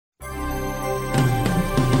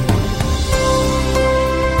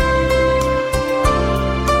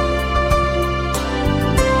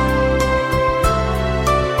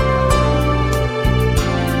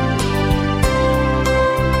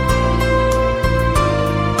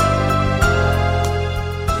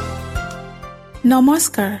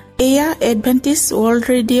নমস্কাৰ, এয়া Adventist world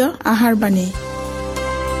radio' আহাৰবাণী।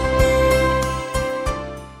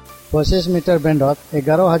 25 metre বেণ্ডত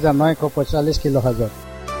 11,945 কিলোহাৰ্টজ।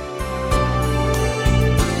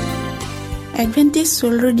 Adventist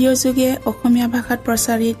world radio' যোগে অসমীয়া ভাষাত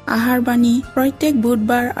প্ৰচাৰিত আহাৰবাণী প্ৰত্যেক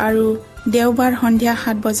বুধবাৰ আৰু দেওবাৰ সন্ধিয়া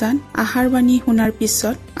 7 বজাত আহাৰবাণী শুনাৰ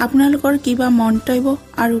পিছত আপোনালোকৰ কিবা মন্তব্য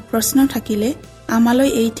আৰু প্ৰশ্ন থাকিলে আমালৈ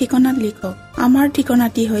এই ঠিকনাত লিখক। আমাৰ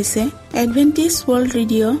ঠিকনাটি হৈছে Adventist world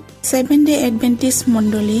radio' 7 day Adventist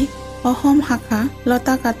মণ্ডলী, অসম শাখা,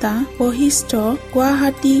 লতাকাটা, বশিষ্ঠ,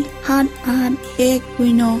 গুৱাহাটী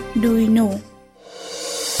 781029।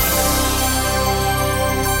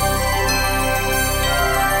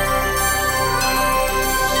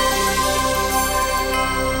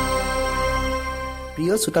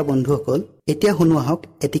 প্ৰিয় শ্ৰোতা বন্ধুসকল, এতিয়া শুনো আহক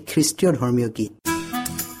এটি খ্ৰীষ্টীয় ধৰ্মীয় গীত।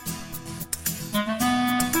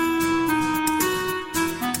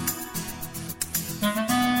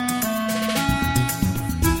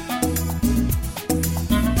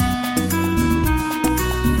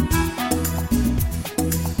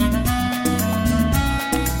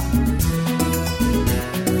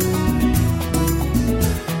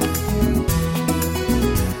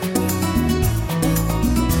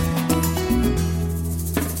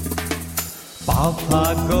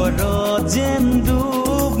 সাগৰ যেন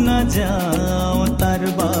ডুব নাযাওঁ তাৰ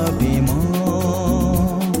বাবে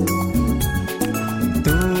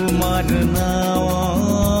তোমাৰ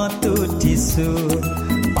নাৱত উঠিছো।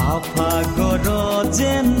 পাপসাগৰ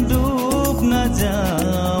যেন ডুব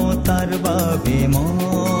নাযাওঁ তাৰ বাবে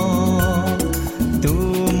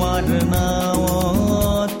তোমাৰ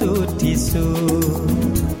নাৱত উঠিছো।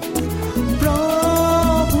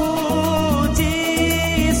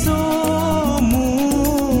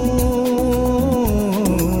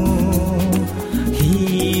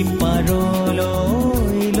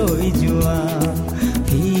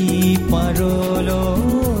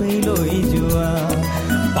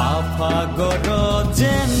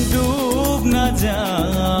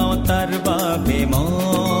 তাৰ বাবে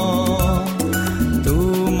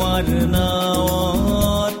তোমাৰ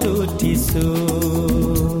নাৱত উঠিছো।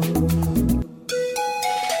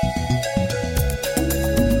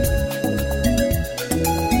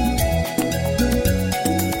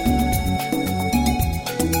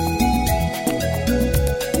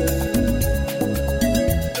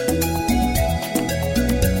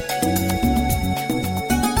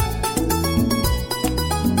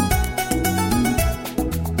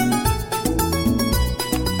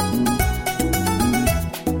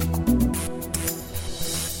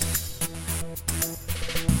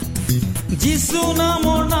 যিচু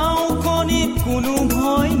নামৰ নাওখনিত কোনো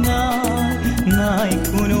ভয় নাই, নাই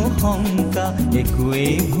কোনো শংকা,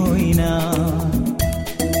 একোৱেই ভয় নাই।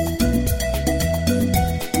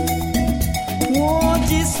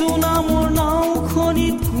 যিচু নামৰ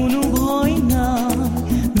নাওখনিত কোনো ভয় নাই,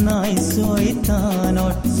 নাই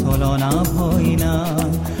শয়তানৰ চলনা ভয় নাই।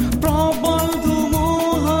 প্ৰবল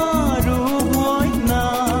ধুমুহাৰো ভয়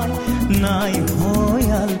নাই, নাই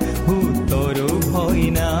ভয়াল ভূতৰো ভয়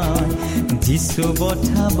নাই। যিচু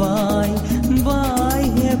বঠা বাই বাই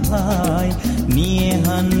হে ভাই নিয়ে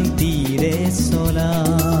শান্তিৰে চলা।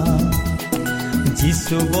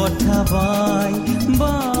 যিচু বঠা বাই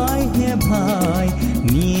বাই হে ভাই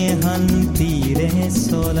নিয়ে শান্তিৰে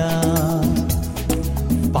চলা।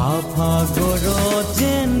 পাপসাগৰত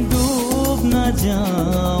যেন ডুব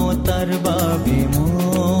নাযাওঁ তাৰ বাবে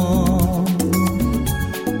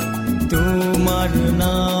তোমাৰ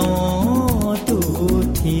নাৱত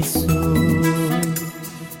উঠিছো।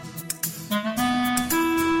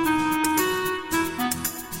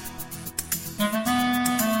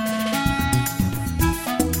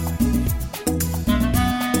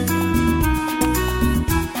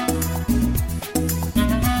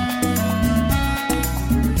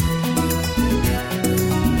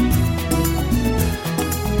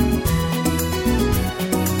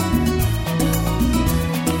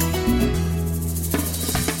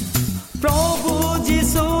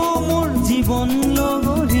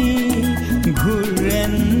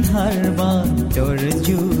 বাটৰ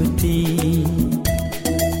জ্যোতি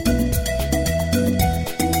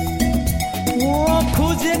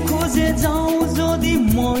খোজে খোজে যাওঁ যদি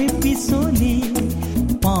মই পিছলি,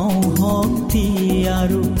 পাওঁ শক্তি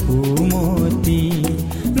আৰু সুমতি।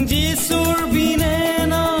 যিচুৰ বিনে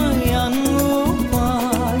নাই আন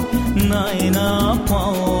উপায়, নাই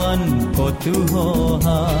নাপাওঁ আন কতো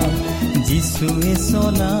সহায়। যিচুৱে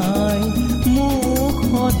চলাই মোক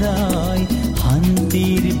সদায়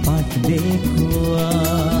শান্তিৰ বাট দেখুৱা।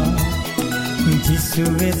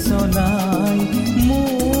 যিচুৱে চলাই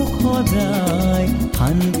মোক সদায়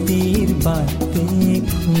শান্তিৰ বাট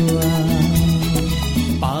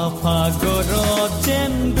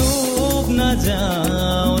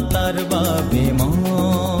নাযাওঁ তাৰ বাবে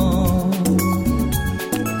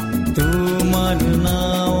তোমাৰ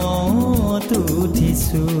নাৱত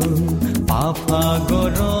উঠিছো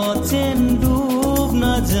পাফাগৰত যেন ডুব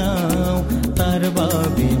নাযাওঁ তাৰ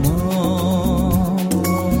বাবে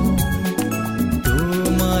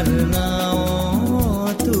তোমাৰ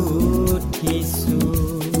নাৱত উঠিছো।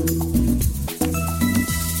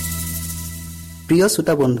 প্ৰিয়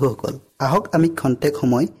শ্ৰোতা বন্ধুসকল, আহক আমি খন্তেক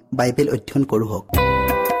সময় বাইবেল অধ্যয়ন কৰোঁ।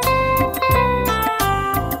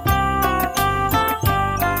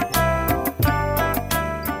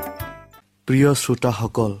 প্ৰিয়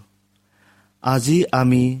শ্ৰোতাসকল, আজি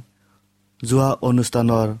আমি যোৱা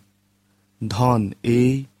অনুষ্ঠানৰ ধন এই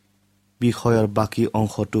বিষয়ৰ বাকী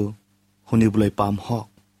অংশটো শুনিবলৈ পাম। হওক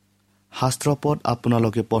শাস্ত্ৰপদ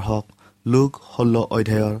আপোনালোকে পঢ়ক লুক 16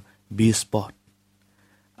 অধ্যায়ৰ 20 পদ।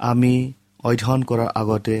 আমি অধ্যয়ন কৰাৰ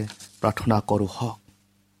আগতে প্ৰাৰ্থনা কৰোঁ। হওক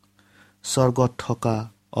স্বৰ্গত থকা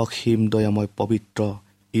অসীম দয়াময় পবিত্ৰ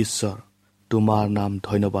ঈশ্বৰ, তোমাৰ নাম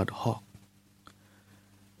ধন্যবাদ হওক।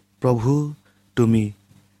 প্ৰভু, তুমি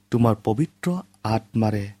তোমাৰ পবিত্ৰ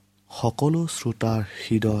আত্মাৰে সকলো শ্ৰোতাৰ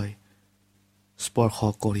হৃদয় স্পৰ্শ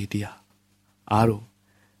কৰি দিয়া আৰু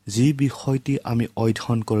যি বিষয়টি আমি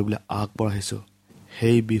অধ্যয়ন কৰিবলৈ আগবঢ়াইছোঁ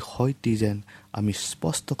সেই বিষয়টি যেন আমি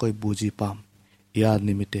স্পষ্টকৈ বুজি পাম, ইয়াৰ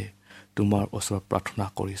নিমিত্তে তোমাৰ ওচৰত প্ৰাৰ্থনা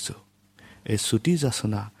কৰিছোঁ। এই ছুটি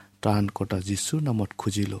যাচনা ত্ৰাণকৰ্তা যীশুৰ নামত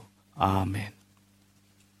খুজিলোঁ, আমেন।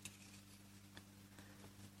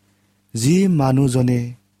 যি মানুহজনে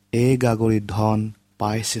এই গাগৰিত ধন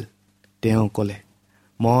পাইছিল তেওঁ ক'লে,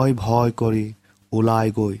 মই ভয় কৰি ওলাই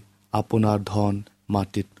গৈ আপোনাৰ ধন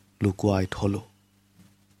মাটিত লুকুৱাই থলোঁ।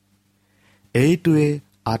 এইটোৱে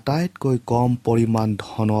আটাইতকৈ কম পৰিমাণ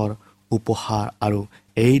ধনৰ উপহাৰ আৰু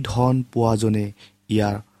এই ধন পোৱাজনে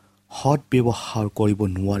ইয়াৰ সৎব্যৱহাৰ কৰিব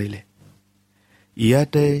নোৱাৰিলে।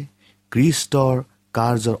 ইয়াতে খ্ৰীষ্টৰ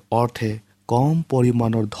কাৰ্যৰ অৰ্থে কম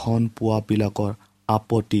পৰিমাণৰ ধন পোৱাবিলাকৰ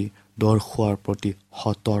আপত্তি দৰ্শোৱাৰ প্ৰতি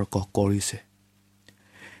সতৰ্ক কৰিছে।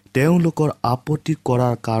 তেওঁলোকৰ আপত্তি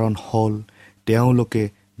কৰাৰ কাৰণ হ'ল তেওঁলোকে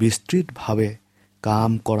বিস্তৃতভাৱে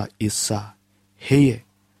কাম কৰা ইচ্ছা। সেয়ে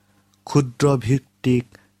ক্ষুদ্ৰ ভিত্তিক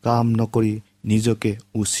কাম নকৰি নিজকে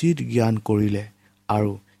উচিত জ্ঞান কৰিলে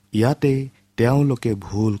আৰু ইয়াতেই তেওঁলোকে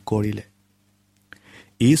ভুল কৰিলে।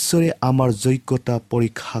 ঈশ্বৰে আমাৰ যোগ্যতা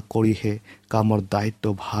পৰীক্ষা কৰিহে কামৰ দায়িত্ব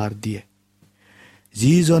ভাৰ দিয়ে।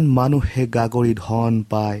 যিজন মানুহে গাগৰি ধন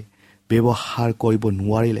পাই ব্যৱহাৰ কৰিব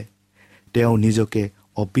নোৱাৰিলে তেওঁ নিজকে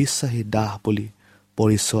অবিশ্বাসী দাস বুলি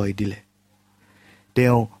পৰিচয় দিলে।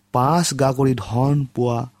 তেওঁ 5 গাগৰি ধন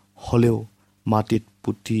পোৱা হ'লেও মাটিত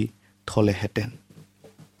পুতি থলেহেঁতেন।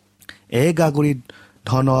 এই গাগৰি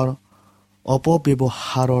ধনৰ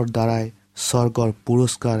অপব্যৱহাৰৰ দ্বাৰাই স্বৰ্গৰ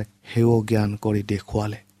পুৰস্কাৰ হেও জ্ঞান কৰি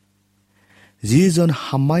দেখুৱালে। যিজন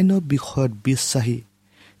সামান্য বিষয়ত বিশ্বাসী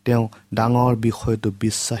তেওঁ ডাঙৰ বিষয়টো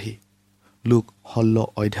বিশ্বাসী। লুক 16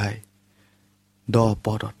 অধ্যায় 10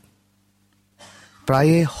 পদত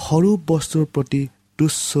প্ৰায়ে সৰু বস্তুৰ প্ৰতি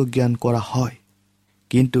তুচ্ছ জ্ঞান কৰা হয়,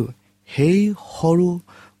 কিন্তু সেই সৰু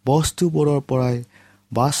বস্তুবোৰৰ পৰাই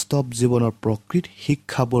বাস্তৱ জীৱনৰ প্ৰকৃত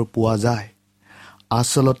শিক্ষাবোৰ পোৱা যায়।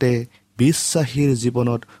 আচলতে বিশ্বাসীৰ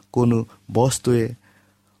জীৱনত কোনো বস্তুৱে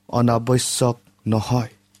অনাৱশ্যক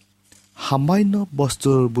নহয়। সামান্য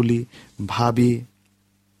বস্তুৰ বুলি ভাবি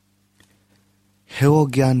হেও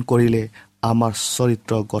জ্ঞান কৰিলে আমাৰ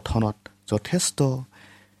চৰিত্ৰ গঠনত যথেষ্ট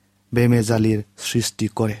বেমেজালিৰ সৃষ্টি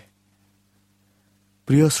কৰে।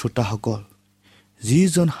 প্ৰিয় শ্ৰোতাসকল,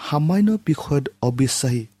 যিজন সামান্য বিষয়ত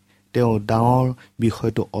অবিশ্বাসী তেওঁ ডাঙৰ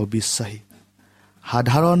বিষয়টো অবিশ্বাসী।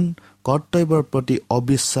 সাধাৰণ কৰ্তব্যৰ প্ৰতি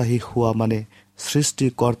অবিশ্বাসী হোৱা মানে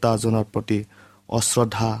সৃষ্টিকৰ্তাজনৰ প্ৰতি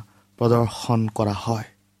অশ্ৰদ্ধা প্ৰদৰ্শন কৰা হয়।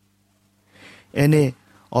 এনে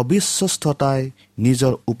অবিশ্বস্ততাই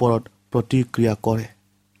নিজৰ ওপৰত প্ৰতিক্ৰিয়া কৰে।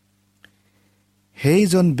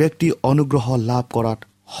 সেইজন ব্যক্তি অনুগ্ৰহ লাভ কৰাত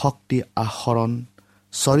শক্তি আহৰণ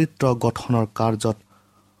চৰিত্ৰ গঠনৰ কাৰ্যত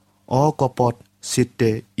অকপট চিত্তে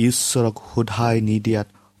ঈশ্বৰক সোধাই নিদিয়াত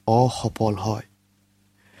অসফল হয়।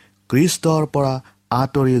 খ্ৰীষ্টৰ পৰা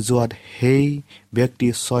আঁতৰি যোৱাত সেই ব্যক্তি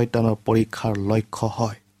শয়তানৰ পৰীক্ষাৰ লক্ষ্য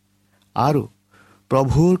হয় আৰু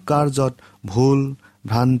প্ৰভুৰ কাৰ্যত ভুল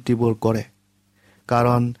ভ্ৰান্তিবোৰ কৰে,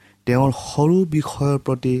 কাৰণ তেওঁৰ সৰু বিষয়ৰ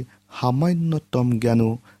প্ৰতি সামান্যতম জ্ঞানো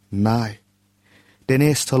নাই।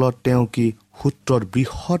 তেনেস্থলত তেওঁ কি সূত্ৰৰ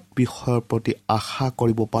বৃহৎ বিষয়ৰ প্ৰতি আশা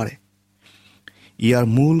কৰিব পাৰে? ইয়াৰ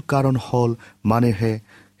মূল কাৰণ হ'ল মানুহে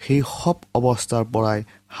সেই সব অৱস্থাৰ পৰাই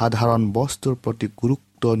সাধাৰণ বস্তুৰ প্ৰতি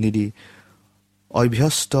গুৰুত্ব নিদি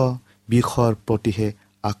অভ্যস্ত বিষয়ৰ প্ৰতিহে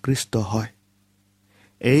আকৃষ্ট হয়।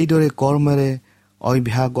 এইদৰে কৰ্মেৰে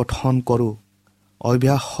অভ্যাস গঠন কৰোঁ,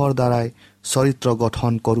 অভ্যাসৰ দ্বাৰাই চৰিত্ৰ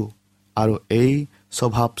গঠন কৰোঁ, আৰু এই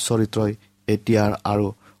স্বভাৱ চৰিত্ৰই এতিয়াৰ আৰু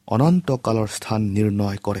অনন্তকালৰ স্থান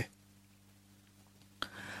নিৰ্ণয় কৰে।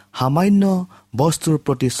 সামান্য বস্তুৰ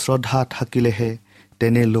প্ৰতি শ্ৰদ্ধা থাকিলেহে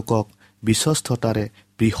তেনে লোকক বিশ্বস্ততাৰে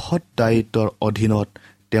বৃহৎ দায়িত্বৰ অধীনত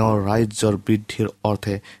তেওঁৰ ৰাজ্যৰ বৃদ্ধিৰ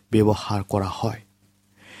অৰ্থে ব্যৱহাৰ কৰা হয়।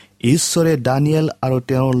 ঈশ্বৰে দানিয়েল আৰু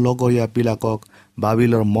তেওঁৰ লগৰীয়াবিলাকক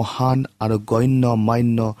বাবিলৰ মহান আৰু গণ্য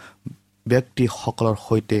মান্য ব্যক্তিসকলৰ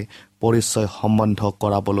সৈতে পৰিচয় সম্বন্ধ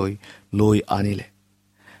কৰাবলৈ লৈ আনিলে,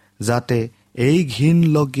 যাতে এই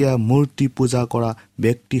ঘিনলগীয়া মূৰ্তি পূজা কৰা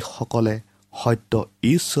ব্যক্তিসকলে সত্য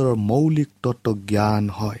ঈশ্বৰৰ মৌলিক তত্ত্ব জ্ঞান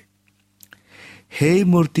হয়। সেই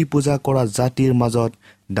মূৰ্তি পূজা কৰা জাতিৰ মাজত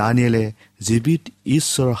দানিয়েলে জীৱিত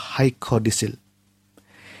ঈশ্বৰৰ সাক্ষ্য দিছিল।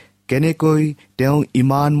 কেনেকৈ তেওঁ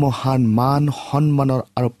ইমান মহান মান সন্মানৰ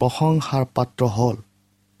আৰু প্ৰশংসাৰ পাত্ৰ হ'ল।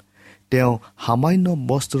 তেওঁ সামান্য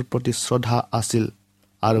বস্তুৰ প্ৰতি শ্ৰদ্ধা আছিল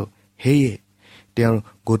আৰু সেয়ে তেওঁৰ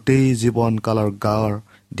গোটেই জীৱনকালৰ গাৰ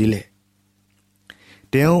দিলে।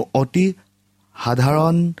 তেওঁ অতি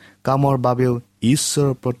সাধাৰণ কামৰ বাবেও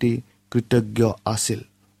ঈশ্বৰৰ প্ৰতি কৃতজ্ঞ আছিল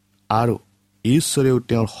আৰু ঈশ্বৰেও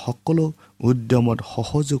তেওঁৰ সকলো উদ্যমত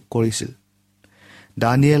সহযোগ কৰিছিল।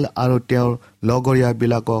 দানিয়েল আৰু তেওঁৰ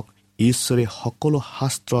লগৰীয়াবিলাকক ঈশ্বৰে সকলো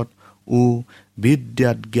শাস্ত্ৰত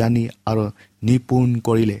বিদ্যাত জ্ঞানী আৰু নিপুণ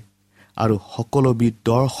কৰিলে আৰু সকলোবিধ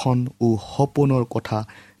দৰ্শন সপোনৰ কথা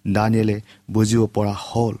দানিয়েলে বুজিব পৰা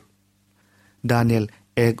হ'ল। দানিয়েল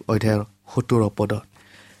 1:17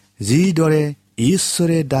 যিদৰে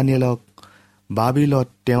ঈশ্বৰে দানিয়েলক বাবিলত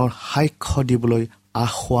তেওঁৰ সাক্ষ্য দিবলৈ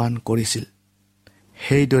আহ্বান কৰিছিল,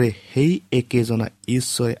 সেইদৰে সেই একেজনা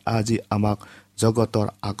ঈশ্বৰে আজি আমাক জগতৰ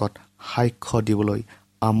আগত সাক্ষ্য দিবলৈ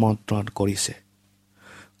আমন্ত্ৰণ কৰিছে।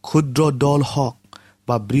 ক্ষুদ্ৰ দল হওক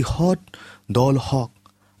বা বৃহৎ দল হওক,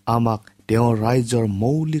 আমাক তেওঁৰ ৰাজ্যৰ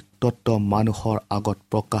মৌলিক তত্ত্ব মানুহৰ আগত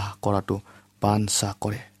প্ৰকাশ কৰাটো বাঞ্ছা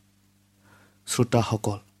কৰে।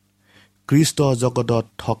 শ্ৰোতাসকল, খ্ৰীষ্ট জগতত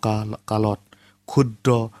থকা কালত ক্ষুদ্ৰ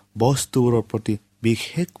বস্তুবোৰৰ প্ৰতি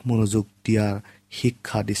বিশেষ মনোযোগ দিয়াৰ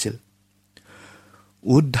শিক্ষা দিছিল।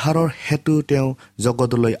 উদ্ধাৰৰ হেতু তেওঁ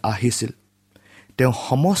জগতলৈ আহিছিল। তেওঁ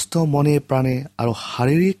সমস্ত মনে প্ৰাণে আৰু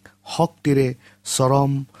শাৰীৰিক শক্তিৰে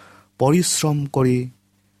চৰম পৰিশ্ৰম কৰি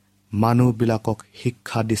মানুহবিলাকক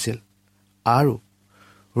শিক্ষা দিছিল আৰু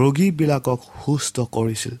ৰোগীবিলাকক সুস্থ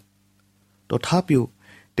কৰিছিল। তথাপিও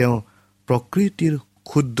তেওঁ প্ৰকৃতিৰ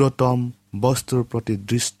ক্ষুদ্ৰতম বস্তুৰ প্ৰতি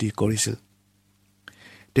দৃষ্টি কৰিছিল।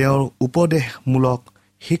 তেওঁৰ উপদেশমূলক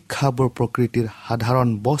শিক্ষাবোৰ প্ৰকৃতিৰ সাধাৰণ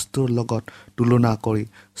বস্তুৰ লগত তুলনা কৰি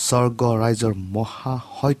স্বৰ্গ ৰাজ্যৰ মহা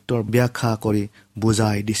সত্যৰ ব্যাখ্যা কৰি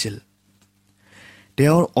বুজাই দিছিল।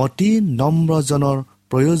 তেওঁৰ অতি নম্ৰজনৰ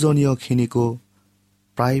প্ৰয়োজনীয়খিনিকো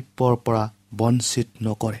প্ৰাপ্যৰ পৰা বঞ্চিত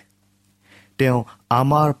নকৰে। তেওঁ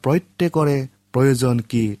আমাৰ প্ৰত্যেকৰে প্ৰয়োজন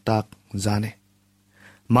কি তাক জানে।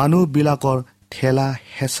 মানুহবিলাকৰ ঠেলা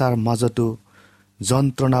হেঁচাৰ মাজতো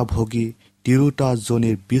যন্ত্ৰণা ভোগী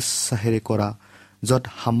তিৰোতাজনীৰ বিশ্বাসেৰে কৰা য'ত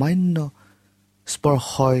সামান্য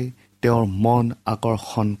স্পৰ্শই তেওঁৰ মন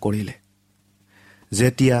আকৰ্ষণ কৰিলে।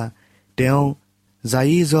 যেতিয়া তেওঁ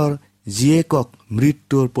জায়িজৰ জীয়েকক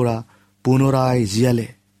মৃত্যুৰ পৰা পুনৰাই জীয়ালে,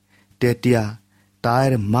 তেতিয়া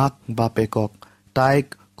তাইৰ মাক বাপেকক তাইক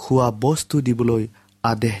খোৱা বস্তু দিবলৈ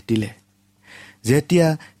আদেশ দিলে। যেতিয়া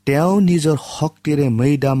তেওঁ নিজৰ শক্তিৰে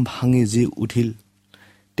মৈদাম ভাঙি জি উঠিল,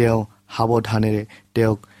 তেওঁ সাৱধানেৰে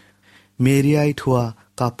তেওঁক মেৰিয়াই থোৱা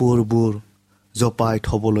কাপোৰবোৰ জপাই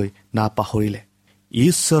থবলৈ নাপাহৰিলে।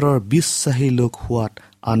 ঈশ্বৰৰ বিশ্বাসী লোক হোৱাত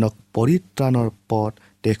আনক পৰিত্ৰাণৰ পথ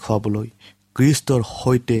দেখুৱাবলৈ খ্ৰীষ্টৰ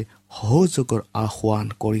সৈতে সহযোগৰ আহ্বান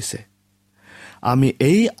কৰিছে। আমি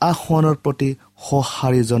এই আহ্বানৰ প্ৰতি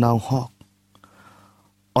সঁহাৰি জনাওঁ হওক,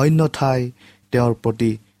 অন্যথাই তেওঁৰ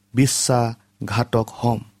প্ৰতি বিশ্বাসঘাতক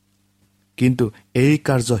হ'ম। কিন্তু এই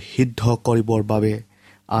কাৰ্য সিদ্ধ কৰিবৰ বাবে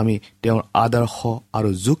আমি তেওঁৰ আদৰ্শ আৰু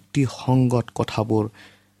যুক্তিসংগত কথাবোৰ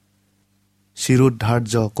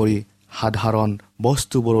শিৰোধাৰ্য কৰি সাধাৰণ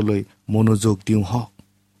বস্তুবোৰলৈ মনোযোগ দিওঁ হওক।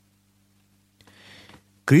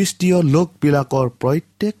 খ্ৰীষ্টীয় লোকবিলাকৰ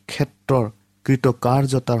প্ৰত্যেক ক্ষেত্ৰৰ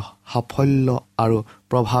কৃতকাৰ্যতাৰ সাফল্য আৰু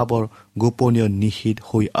প্ৰভাৱৰ গোপনীয় নিহিত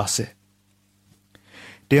হৈ আছে।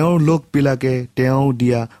 তেওঁৰ লোকবিলাকে তেওঁ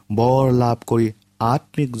দিয়া বৰ লাভ কৰি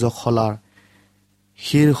আত্মিক জখলাৰ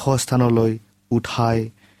শীৰ্ষস্থানলৈ উঠাই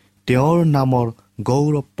তেওঁৰ নামৰ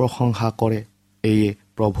গৌৰৱ প্ৰশংসা কৰে। এয়ে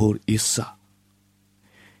প্ৰভুৰ ইচ্ছা।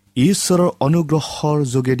 ঈশ্বৰৰ অনুগ্ৰহৰ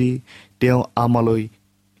যোগেদি তেওঁ আমালৈ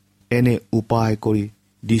এনে উপায় কৰি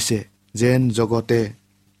দিছে যেন জগতে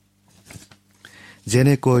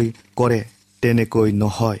যেনেকৈ কৰে তেনেকৈ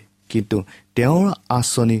নহয়, কিন্তু তেওঁৰ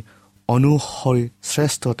আঁচনি অনুসৰি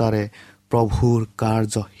শ্ৰেষ্ঠতাৰে প্ৰভুৰ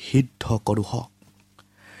কাৰ্য সিদ্ধ কৰোঁ হওক।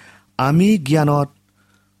 আমি জ্ঞানত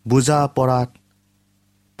বুজা পৰাত,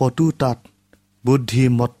 পটুতাত,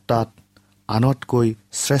 বুদ্ধিমত্তাত আনতকৈ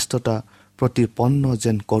শ্ৰেষ্ঠতা প্ৰতিপন্ন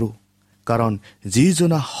যেন কৰোঁ। কাৰণ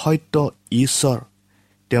যিজনা সত্য ঈশ্বৰ,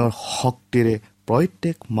 তেওঁৰ শক্তিৰে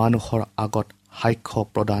প্ৰত্যেক মানুহৰ আগত সাক্ষ্য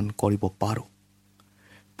প্ৰদান কৰিব পাৰোঁ।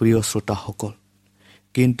 প্ৰিয় শ্ৰোতাসকল,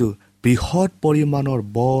 কিন্তু বৃহৎ পৰিমাণৰ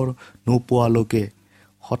বৰ নোপোৱালৈকে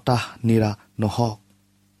হতাশ নিৰাশ নহওক।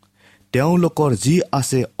 তেওঁলোকৰ যি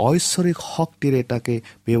আছে ঐশ্বৰিক শক্তিৰে তাকে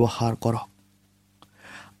ব্যৱহাৰ কৰক।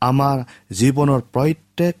 আমাৰ জীৱনৰ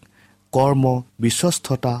প্ৰত্যেক কৰ্ম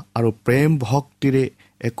বিশ্বস্ততা আৰু প্ৰেম ভক্তিৰে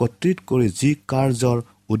একত্ৰিত কৰি যি কাৰ্যৰ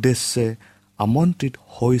উদ্দেশ্যে আমন্ত্ৰিত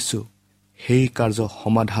হৈছোঁ, সেই কাৰ্য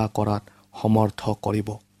সমাধা কৰাত সমৰ্থ কৰিব।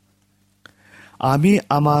 আমি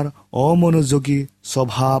আমাৰ অমনোযোগী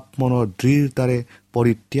স্বভাৱ মনৰ দৃঢ়তাৰে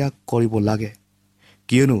পৰিত্যাগ কৰিব লাগে,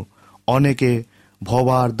 কিয়নো অনেকে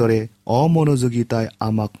ভবাৰ দৰে অমনোযোগিতাই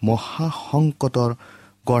আমাক মহাসংকটৰ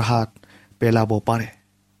গঢ়াত পেলাব পাৰে।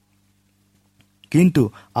 কিন্তু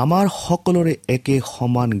আমাৰ সকলোৰে একে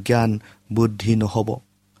সমান জ্ঞান বুদ্ধি নহ'ব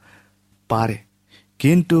পাৰে,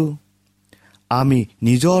 কিন্তু আমি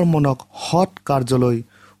নিজৰ মনক সৎ কাৰ্যলৈ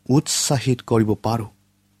উৎসাহিত কৰিব পাৰোঁ।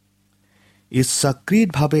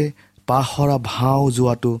 ইচ্ছাকৃতভাৱে পাহৰা ভাও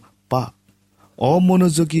যোৱাটো পাপ,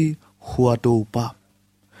 অমনোযোগী হোৱাটোও পাপ।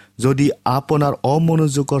 যদি আপোনাৰ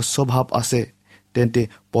অমনোযোগৰ স্বভাৱ আছে, তেন্তে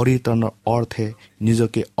পৰিত্ৰাণৰ অৰ্থে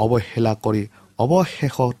নিজকে অৱহেলা কৰি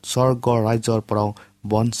অৱশেষত স্বৰ্গৰ ৰাজ্যৰ পৰাও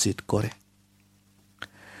বঞ্চিত কৰে।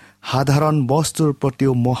 সাধাৰণ বস্তুৰ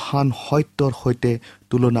প্ৰতিও মহান সত্যৰ সৈতে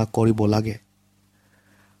তুলনা কৰিব লাগে।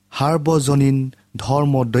 সাৰ্বজনীন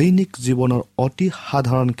ধৰ্ম দৈনিক জীৱনৰ অতি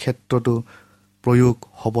সাধাৰণ ক্ষেত্ৰতো প্ৰয়োগ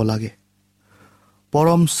হ'ব লাগে।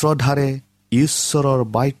 পৰম শ্ৰদ্ধাৰে ঈশ্বৰৰ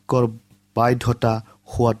বাক্যৰ বাধ্যতা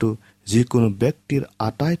হোৱাটো যিকোনো ব্যক্তিৰ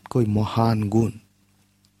আটাইতকৈ মহান গুণ।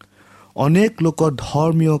 অনেক লোকৰ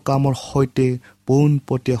ধৰ্মীয় কামৰ সৈতে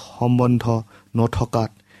পোনপটীয়া সম্বন্ধ নথকাত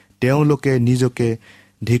তেওঁলোকে নিজকে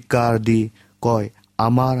ধিক্কাৰ দি কয়,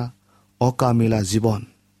 আমাৰ অকামিলা জীৱন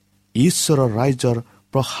ঈশ্বৰৰ ৰাজ্যৰ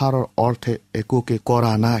প্ৰসাৰৰ অৰ্থে একোকে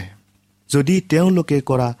কৰা নাই। যদি তেওঁলোকে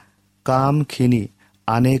কৰা কামখিনি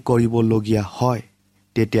আনে কৰিবলগীয়া হয়,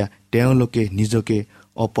 তেতিয়া তেওঁলোকে নিজকে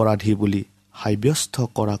অপৰাধী বুলি সাব্যস্ত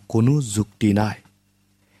কৰা কোনো যুক্তি নাই।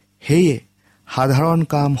 সেয়ে সাধাৰণ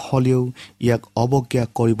কাম হ'লেও ইয়াক অৱজ্ঞা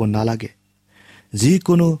কৰিব নালাগে।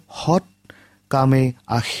 যিকোনো সৎ কামে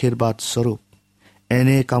আশীৰ্বাদ স্বৰূপ।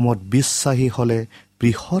 এনে কামত বিশ্বাসী হ'লে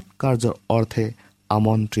বৃহৎ কাৰ্যৰ অৰ্থে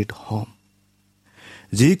আমন্ত্ৰিত হ'ম।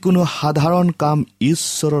 যিকোনো সাধাৰণ কাম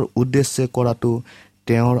ঈশ্বৰৰ উদ্দেশ্যে কৰাটো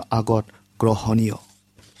তেওঁৰ আগত গ্ৰহণীয়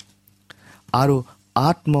আৰু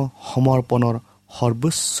আত্মসমৰ্পণৰ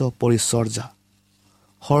সৰ্বোচ্চ পৰিচৰ্যা।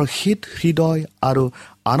 হৰ্ষিত হৃদয় আৰু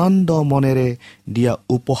আনন্দ মনেৰে দিয়া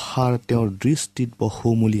উপহাৰ তেওঁৰ দৃষ্টিত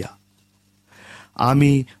বহুমূলীয়া।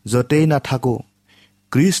 আমি য'তেই নাথাকোঁ,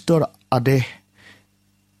 খ্ৰীষ্টৰ আদেশ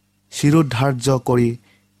শিৰোধাৰ্য কৰি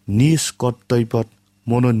নিজ কৰ্তব্যত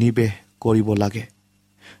মনোনিৱেশ কৰিব লাগে।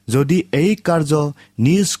 যদি এই কাৰ্য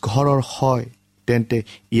নিজ ঘৰৰ হয়, তেন্তে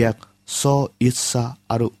ইয়াক স্ব-ইচ্ছা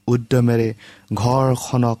আৰু উদ্যমেৰে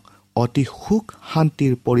ঘৰখনক অতি সুখ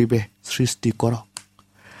শান্তিৰ পৰিৱেশ সৃষ্টি কৰক।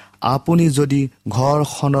 আপুনি যদি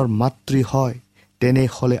ঘৰখনৰ মাতৃ হয়,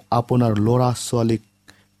 তেনেহ'লে আপোনাৰ ল'ৰা ছোৱালীক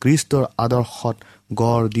খ্ৰীষ্টৰ আদৰ্শত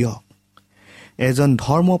গঢ় দিয়ক। এজন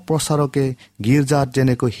ধৰ্ম প্ৰচাৰকে গীৰ্জাত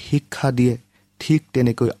যেনেকৈ শিক্ষা দিয়ে, ঠিক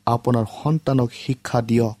তেনেকৈ আপোনাৰ সন্তানক শিক্ষা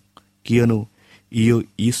দিয়ক, কিয়নো ইও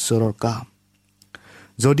ঈশ্বৰৰ কাম।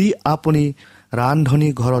 যদি আপুনি ৰান্ধনী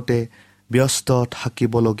ঘৰতে ব্যস্ত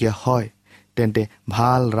থাকিবলগীয়া হয়, তেন্তে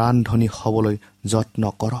ভাল ৰান্ধনী হ'বলৈ যত্ন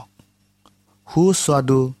কৰক।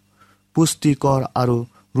 সুস্বাদু, পুষ্টিকৰ আৰু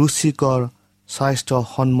ৰুচিকৰ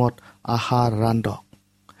স্বাস্থ্যসন্মত আহাৰ ৰান্ধক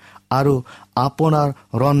আৰু আপোনাৰ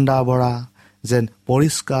ৰন্ধা বঢ়া যেন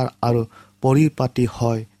পৰিষ্কাৰ আৰু পৰিপাটি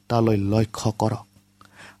হয় তালৈ লক্ষ্য কৰক।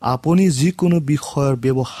 আপুনি যিকোনো বিষয়ৰ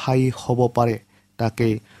ব্যৱসায়ী হ'ব পাৰে,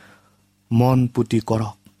 তাকেই মন পুতি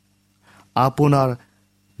কৰক। আপোনাৰ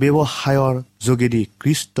ব্যৱসায়ৰ যোগেদি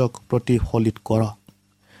খ্ৰীষ্টক প্ৰতিফলিত কৰক।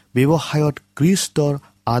 ব্যৱসায়ত খ্ৰীষ্টৰ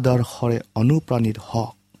আদৰ্শৰে অনুপ্ৰাণিত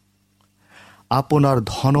হওক। আপোনাৰ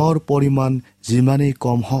ধনৰ পৰিমাণ যিমানেই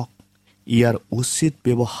কম হওক, ইয়াৰ উচিত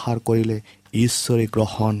ব্যৱহাৰ কৰিলে ঈশ্বৰে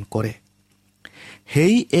গ্ৰহণ কৰে।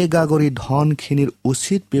 সেই এগাগৰি ধনখিনিৰ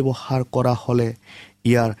উচিত ব্যৱহাৰ কৰা হ'লে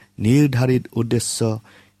ইয়াৰ নিৰ্ধাৰিত উদ্দেশ্য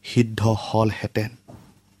সিদ্ধ হ'লহেঁতেন।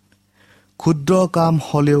 ক্ষুদ্ৰ কাম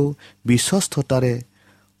হ'লেও বিশ্বস্ততাৰে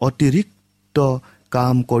অতিৰিক্ত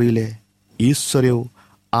কাম কৰিলে ঈশ্বৰেও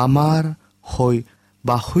আমাৰ হৈ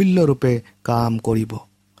বাহুল্যৰূপে কাম কৰিব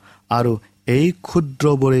আৰু এই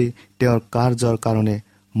ক্ষুদ্ৰবোৰেই তেওঁৰ কাৰ্যৰ কাৰণে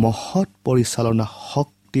মহৎ পৰিচালনা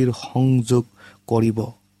শক্তি শক্তিৰ সংযোগ কৰিব।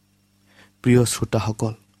 প্ৰিয়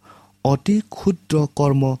শ্ৰোতাসকল, অতি ক্ষুদ্ৰ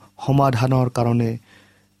কৰ্ম সমাধানৰ কাৰণে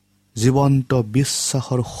জীৱন্ত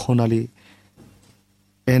বিশ্বাসৰ সোণালী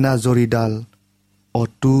এনাজৰীডাল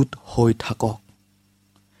অটুট হৈ থাকক।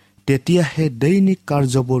 তেতিয়াহে দৈনিক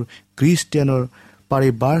কাৰ্যবোৰ খ্ৰীষ্টিয়ানৰ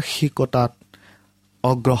পাৰিবাৰ্ষিকতাত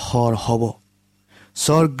অগ্ৰসৰ হ'ব।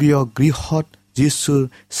 স্বৰ্গীয় গৃহত যীশুৰ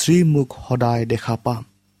শ্ৰীমুখ সদায় দেখা পাম।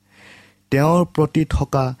 তেওঁৰ প্ৰতি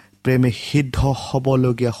থকা প্ৰেমে সিদ্ধ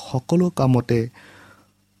হ'বলগীয়া সকলো কামতে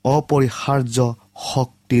অপৰিহাৰ্য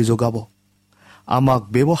শক্তি যোগাব। আমাক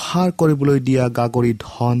ব্যৱহাৰ কৰিবলৈ দিয়া গাগৰি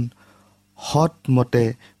ধন সৎমতে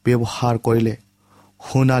ব্যৱহাৰ কৰিলে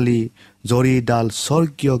সোণালী জৰীডাল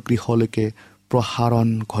স্বৰ্গীয় গৃহলৈকে প্ৰসাৰণ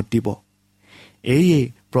ঘটিব। এয়ে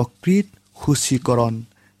প্ৰকৃত সূচীকৰণ,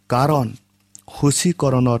 কাৰণ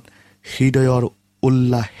সূচীকৰণত হৃদয়ৰ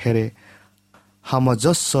উল্লাসেৰে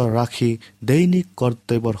সামঞ্জস্য ৰাখি দৈনিক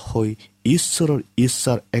কৰ্তব্যৰ হৈ ঈশ্বৰৰ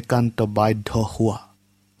ইচ্ছাৰ একান্ত বাধ্য হোৱা।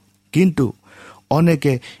 কিন্তু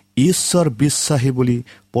অনেকে ঈশ্বৰ বিশ্বাসী বুলি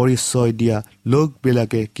পৰিচয় দিয়া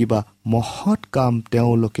লোকবিলাকে কিবা মহৎ কাম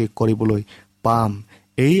তেওঁলোকে কৰিবলৈ পাম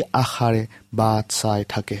এই আশাৰে বাট চাই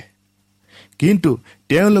থাকে। কিন্তু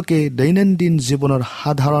তেওঁলোকে দৈনন্দিন জীৱনৰ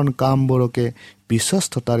সাধাৰণ কামবোৰকে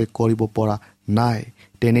বিশ্বস্ততাৰে কৰিব পৰা নাই।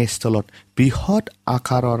 তেনেস্থলত বৃহৎ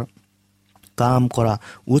আকাৰৰ কাম কৰা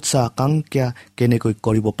উচ্চাকাংক্ষা কেনেকৈ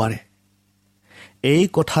কৰিব পাৰে? এই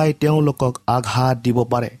কথাই তেওঁলোকক আঘাত দিব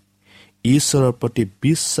পাৰে। ঈশ্বৰৰ প্ৰতি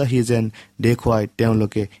বিশ্বাসী যেন দেখুৱাই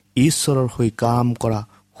তেওঁলোকে ঈশ্বৰৰ হৈ কাম কৰা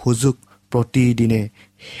সুযোগ প্ৰতিদিনে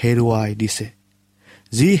হেৰুৱাই দিছে।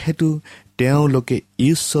 যিহেতু তেওঁলোকে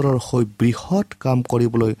ঈশ্বৰৰ হৈ বৃহৎ কাম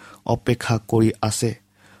কৰিবলৈ অপেক্ষা কৰি আছে,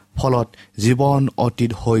 ফলত জীৱন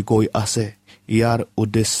অতীত হৈ গৈ আছে। ইয়াৰ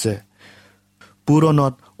উদ্দেশ্যে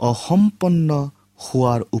পূৰণত অসম্পন্ন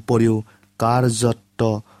হোৱাৰ উপৰিও কাৰ্যত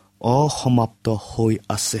অসমাপ্ত হৈ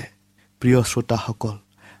আছে। প্ৰিয় শ্ৰোতাসকল,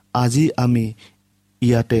 আজি আমি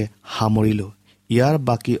ইয়াতে সামৰিলোঁ। ইয়াৰ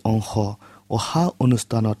বাকী অংশ অহা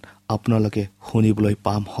অনুষ্ঠানত আপোনালোকে শুনিবলৈ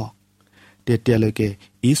পাম হওক। তেতিয়ালৈকে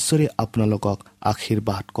ঈশ্বৰে আপোনালোকক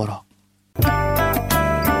আশীৰ্বাদ কৰক।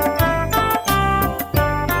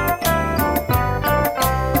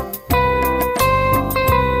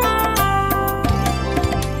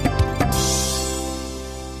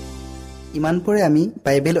 ইমানপৰে আমি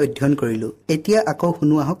বাইবেল অধ্যয়ন কৰিলোঁ। এতিয়া আকৌ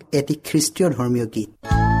শুনো আহক এটি খ্ৰীষ্টীয় ধৰ্মীয় গীত।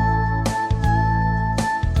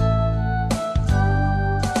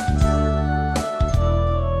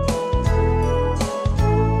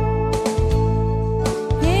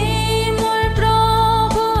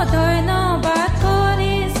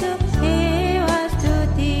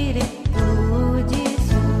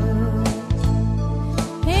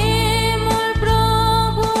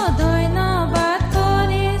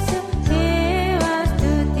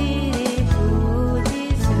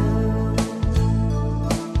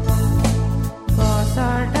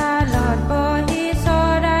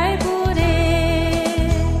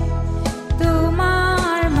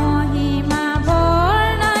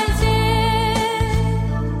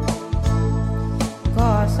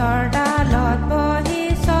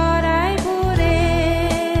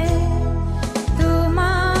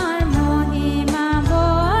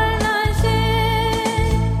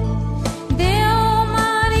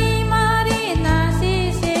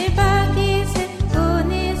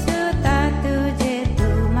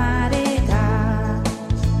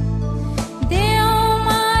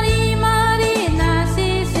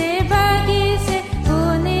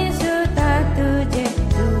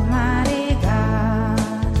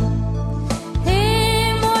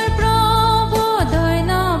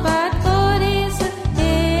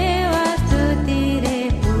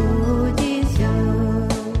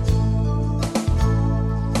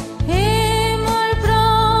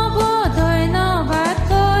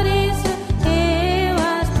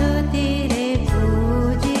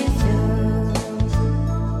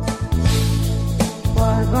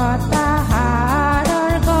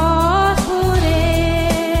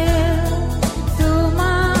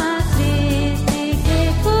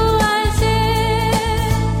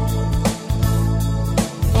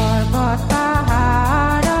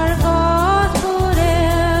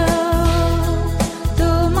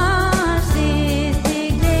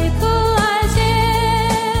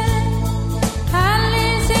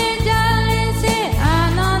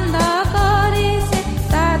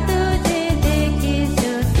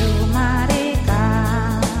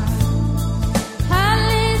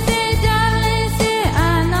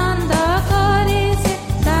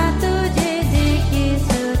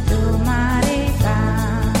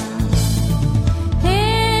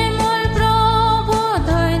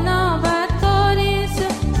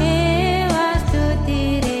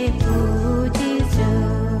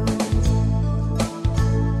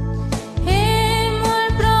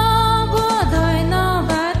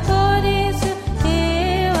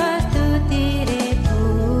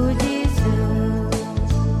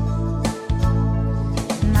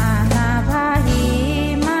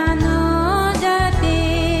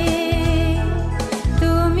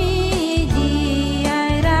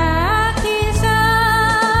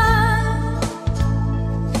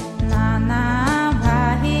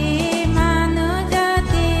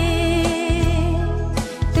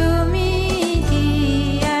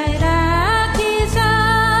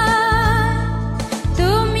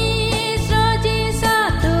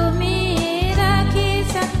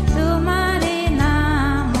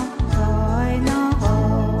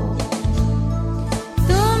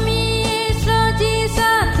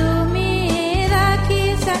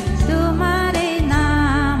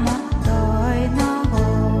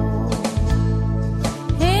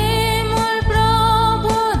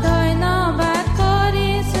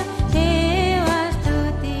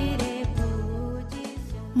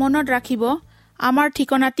 মনত ৰাখিব আমাৰ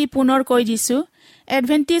ঠিকনাটি পুনৰ কৈ দিছো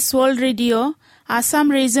এডভেন্টিছ world radio' Assam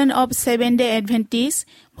region of seven day এডভেন্টিছ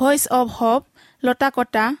voice of hope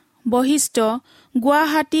লতাকটা বৈশিষ্ট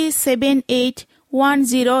গুৱাহাটী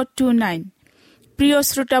 781029 প্ৰিয়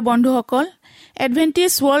শ্ৰোতা বন্ধুসকল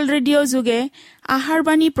এডভেন্টিছ ৱৰ্ল্ড ৰেডিঅ' যোগে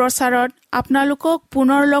আহাৰবাণী প্ৰচাৰত আপোনালোকক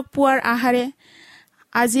পুনৰ লগ পোৱাৰ আশাৰে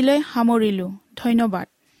আজিলৈ সামৰিলো ধন্যবাদ